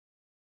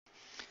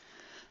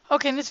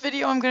Okay, in this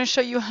video I'm going to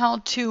show you how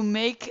to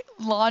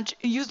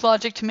use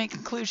logic to make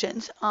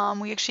conclusions.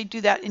 We actually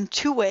do that in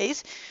two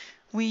ways.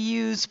 We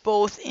use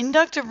both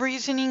inductive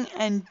reasoning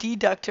and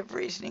deductive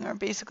reasoning, are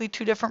basically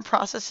two different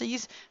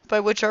processes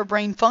by which our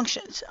brain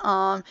functions.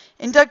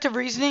 Inductive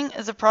reasoning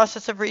is a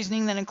process of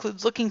reasoning that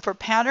includes looking for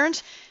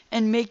patterns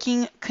and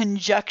making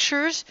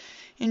conjectures.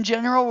 In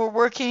general,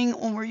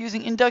 when we're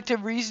using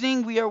inductive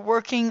reasoning, we are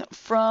working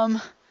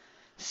from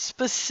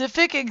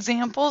specific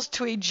examples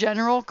to a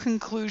general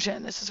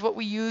conclusion. This is what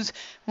we use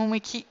when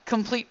we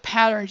complete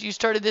patterns. You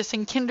started this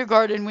in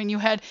kindergarten when you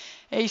had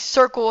a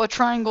circle, a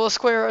triangle, a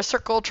square, a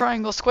circle,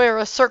 triangle, square,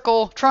 a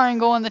circle,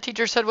 triangle, and the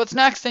teacher said, "What's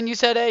next?" And you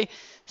said a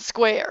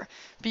square,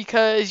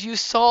 because you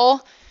saw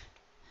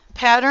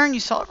pattern,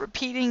 you saw it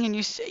repeating, and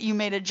you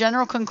made a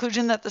general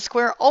conclusion that the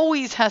square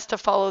always has to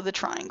follow the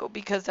triangle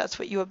because that's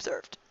what you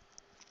observed.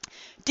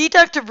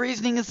 Deductive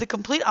reasoning is the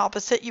complete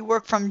opposite. You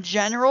work from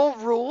general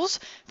rules,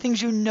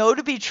 things you know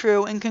to be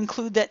true, and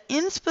conclude that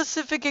in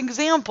specific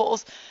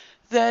examples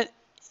that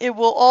it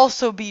will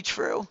also be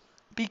true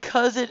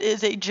because it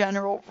is a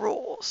general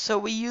rule. So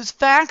we use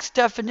facts,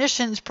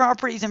 definitions,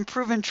 properties, and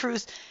proven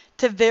truths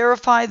to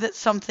verify that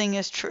something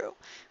is true.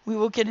 We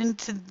will get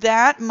into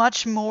that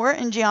much more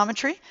in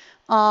geometry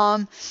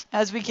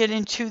as we get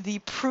into the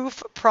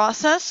proof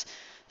process.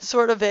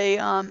 Sort of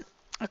a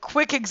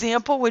quick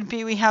example would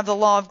be we have the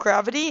law of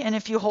gravity, and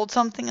if you hold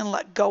something and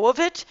let go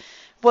of it,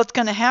 what's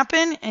going to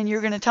happen? And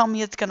you're going to tell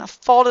me it's going to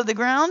fall to the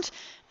ground,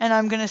 and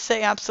I'm going to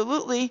say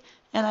absolutely,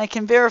 and I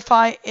can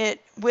verify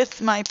it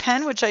with my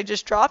pen, which I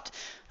just dropped.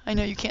 I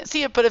know you can't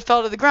see it, but it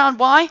fell to the ground.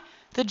 Why?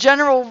 The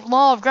general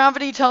law of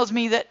gravity tells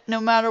me that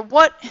no matter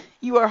what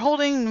you are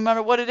holding, no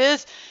matter what it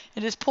is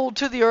pulled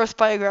to the earth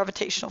by a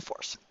gravitational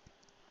force.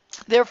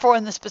 Therefore,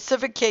 in the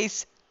specific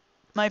case,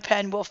 my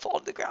pen will fall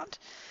to the ground.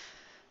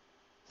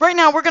 Right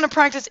now, we're going to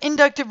practice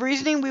inductive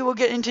reasoning. We will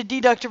get into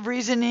deductive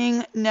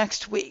reasoning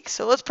next week.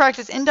 So let's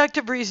practice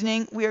inductive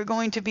reasoning. We are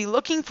going to be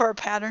looking for a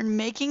pattern,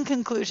 making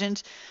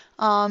conclusions.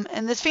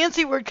 And this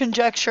fancy word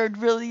conjecture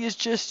really is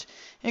just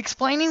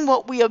explaining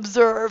what we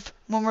observe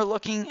when we're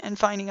looking and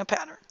finding a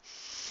pattern.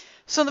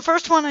 So the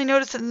first one, I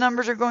noticed that the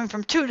numbers are going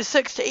from 2 to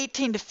 6 to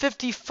 18 to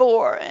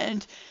 54.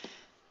 And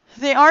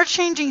they are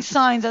changing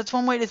signs. That's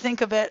one way to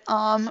think of it.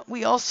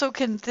 We also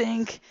can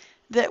think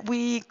that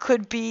we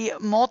could be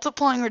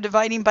multiplying or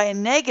dividing by a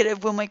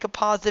negative. We'll make a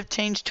positive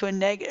change to a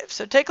negative.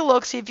 So take a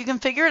look, see if you can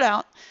figure it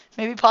out.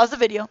 Maybe pause the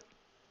video.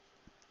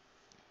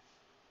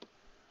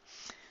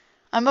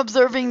 I'm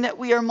observing that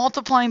we are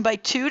multiplying by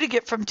 2 to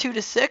get from 2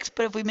 to 6,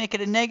 but if we make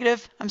it a 3,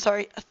 if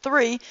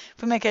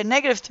we make it a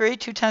negative 3,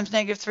 2 times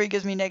negative 3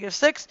 gives me negative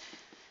 6,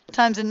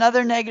 times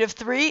another negative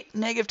 3,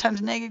 negative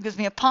times negative gives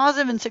me a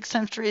positive, and 6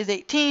 times 3 is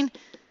 18.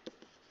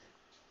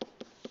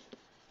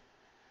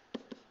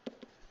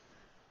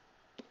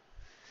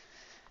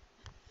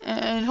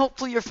 And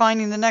hopefully you're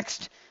finding the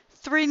next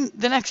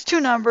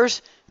two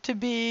numbers to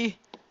be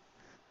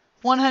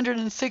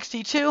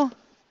 162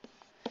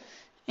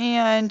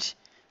 and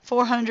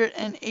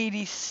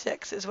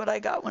 486 is what I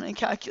got when I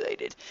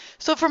calculated.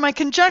 So for my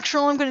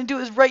conjectural, I'm going to do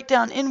is write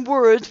down in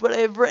words what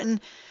I have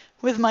written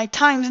with my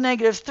times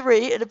negative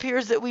 3. It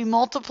appears that we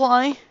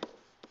multiply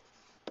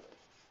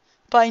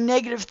by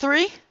negative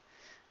 3,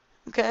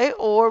 okay,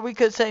 or we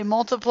could say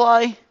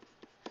multiply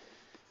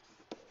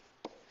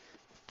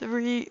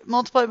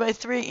by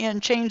 3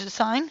 and change the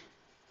sign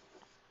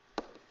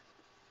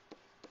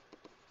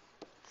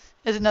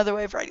is another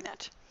way of writing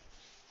that.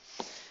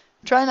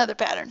 Try another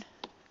pattern.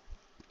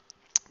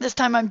 This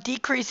time I'm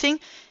decreasing.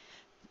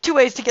 Two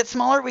ways to get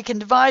smaller. We can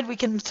divide, we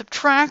can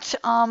subtract.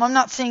 I'm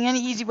not seeing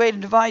any easy way to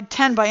divide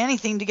 10 by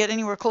anything to get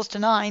anywhere close to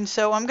 9.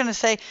 So I'm going to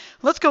say,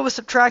 let's go with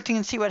subtracting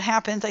and see what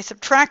happens. I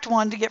subtract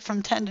 1 to get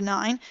from 10 to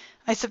 9.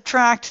 I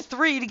subtract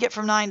 3 to get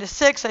from 9 to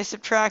 6. I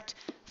subtract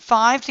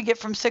 5 to get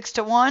from 6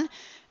 to 1.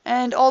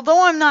 And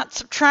although I'm not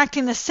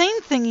subtracting the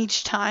same thing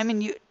each time,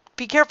 and you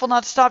be careful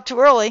not to stop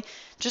too early,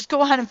 just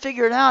go ahead and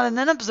figure it out and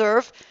then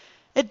observe,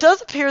 it does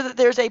appear that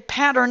there's a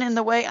pattern in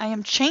the way I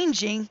am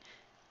changing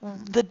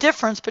the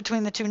difference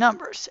between the two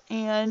numbers.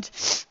 And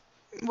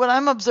what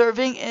I'm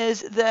observing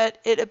is that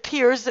it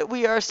appears that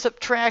we are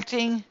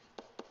subtracting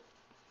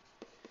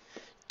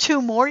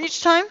 2 more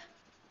each time,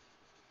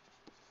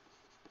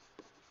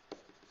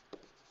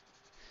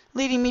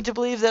 leading me to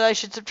believe that I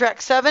should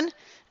subtract 7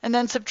 and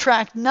then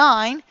subtract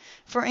 9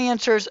 for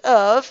answers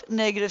of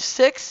negative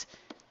 6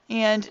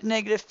 and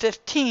negative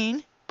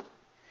 15.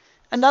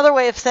 Another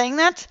way of saying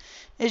that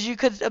is you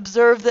could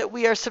observe that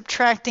we are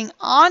subtracting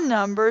odd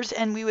numbers,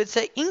 and we would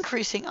say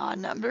increasing odd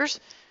numbers.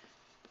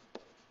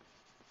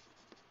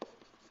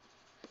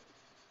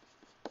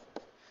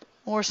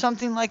 Or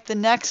something like the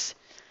next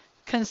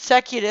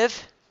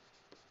consecutive,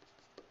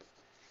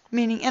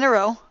 meaning in a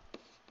row,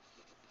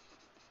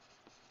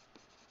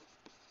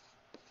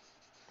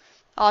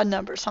 odd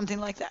numbers, something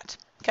like that.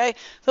 Okay,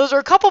 those are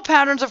a couple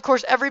patterns. Of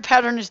course, every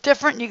pattern is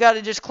different. You got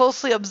to just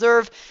closely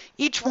observe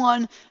each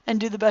one and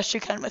do the best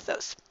you can with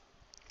those.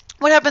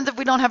 What happens if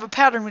we don't have a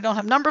pattern? We don't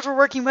have numbers we're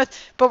working with,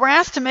 but we're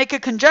asked to make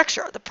a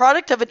conjecture. The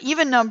product of an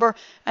even number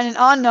and an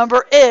odd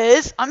number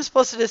is, I'm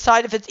supposed to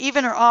decide if it's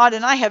even or odd,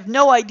 and I have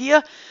no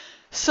idea.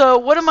 So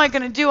what am I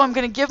going to do? I'm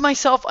going to give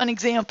myself an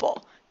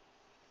example.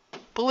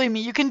 Believe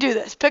me, you can do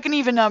this. Pick an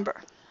even number.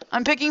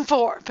 I'm picking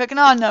 4. Pick an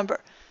odd number.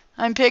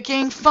 I'm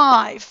picking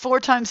 5. 4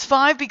 times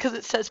 5 because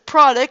it says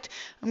product.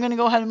 I'm going to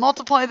go ahead and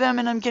multiply them,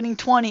 and I'm getting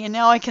 20. And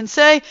now I can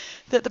say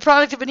that the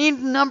product of an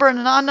even number and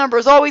an odd number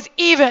is always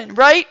even,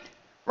 right?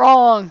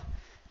 Wrong.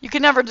 You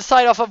can never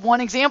decide off of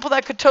one example.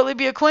 That could totally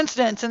be a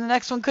coincidence, and the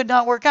next one could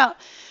not work out.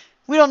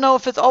 We don't know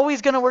if it's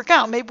always going to work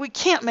out. Maybe we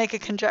can't make a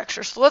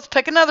conjecture. So let's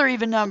pick another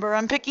even number.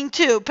 I'm picking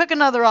 2. Pick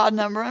another odd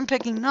number. I'm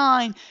picking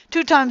 9.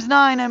 2 times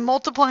 9. I'm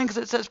multiplying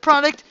because it says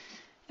product,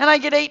 and I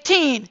get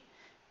 18.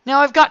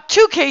 Now I've got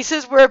 2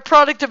 cases where a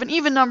product of an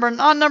even number and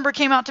an odd number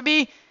came out to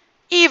be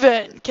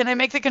even. Can I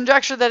make the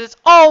conjecture that it's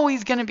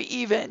always going to be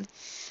even?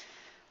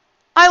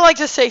 I like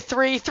to say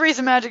 3. 3 is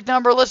a magic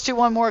number. Let's do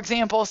one more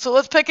example. So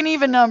let's pick an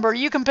even number.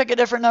 You can pick a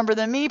different number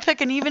than me.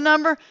 Pick an even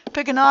number.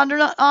 Pick an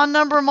odd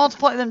number.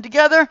 Multiply them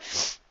together.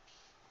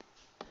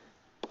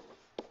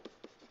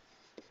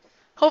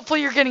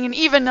 Hopefully you're getting an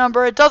even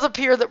number. It does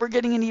appear that we're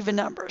getting an even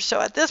number.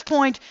 So at this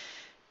point,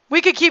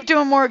 we could keep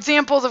doing more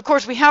examples. Of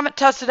course, we haven't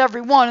tested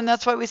every one, and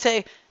that's why we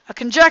say a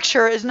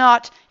conjecture is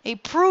not a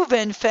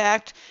proven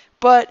fact,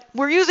 but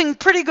we're using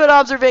pretty good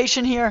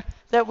observation here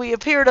that we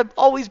appear to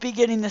always be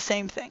getting the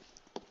same thing.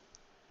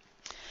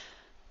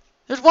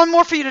 There's one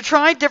more for you to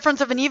try.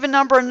 Difference of an even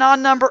number and odd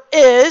number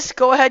is,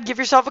 go ahead, give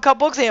yourself a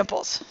couple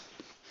examples.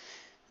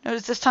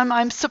 Notice this time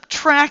I'm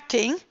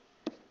subtracting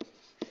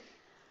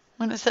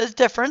when it says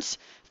difference.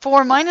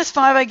 4 minus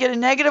 5, I get a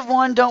negative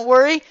 1. Don't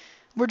worry.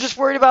 We're just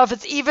worried about if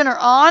it's even or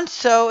odd,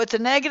 so it's a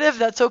negative.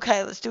 That's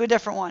okay. Let's do a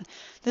different one.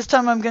 This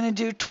time I'm going to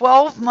do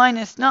 12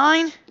 minus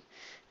 9,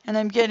 and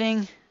I'm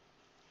getting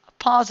a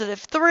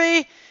positive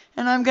 3.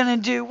 And I'm going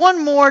to do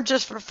one more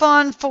just for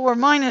fun. 4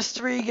 minus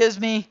 3 gives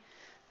me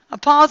a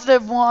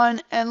positive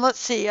 1, and let's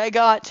see, I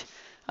got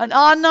an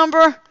odd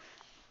number,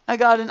 I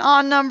got an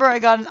odd number, I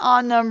got an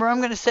odd number. I'm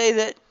going to say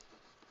that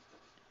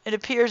it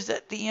appears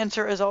that the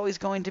answer is always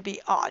going to be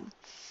odd.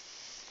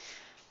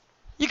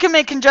 You can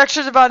make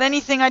conjectures about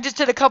anything. I just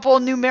did a couple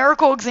of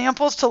numerical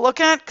examples to look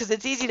at because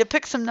it's easy to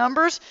pick some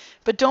numbers,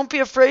 but don't be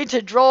afraid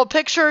to draw a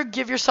picture,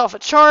 give yourself a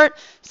chart,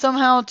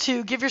 somehow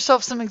to give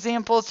yourself some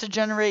examples to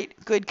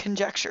generate good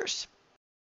conjectures.